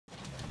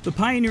The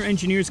Pioneer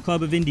Engineers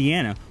Club of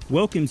Indiana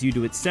welcomes you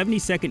to its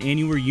 72nd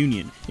annual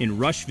reunion in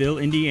Rushville,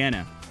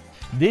 Indiana.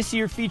 This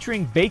year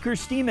featuring Baker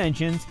steam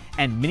engines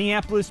and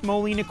Minneapolis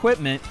Moline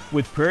equipment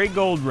with Prairie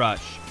Gold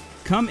Rush.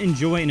 Come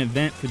enjoy an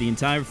event for the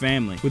entire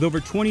family with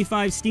over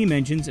 25 steam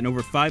engines and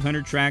over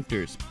 500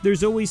 tractors.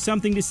 There's always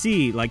something to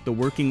see, like the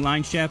working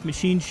line shaft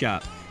machine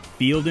shop,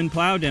 field and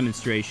plow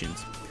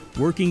demonstrations,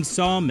 working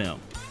sawmill,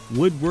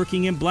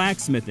 woodworking and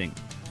blacksmithing,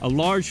 a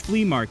large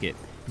flea market,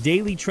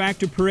 daily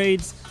tractor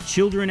parades,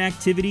 children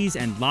activities,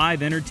 and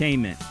live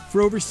entertainment.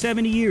 For over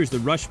 70 years, the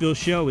Rushville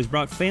Show has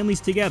brought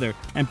families together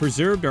and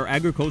preserved our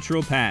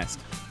agricultural past.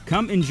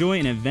 Come enjoy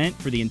an event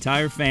for the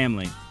entire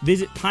family.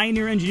 Visit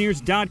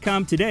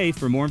pioneerengineers.com today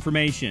for more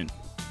information.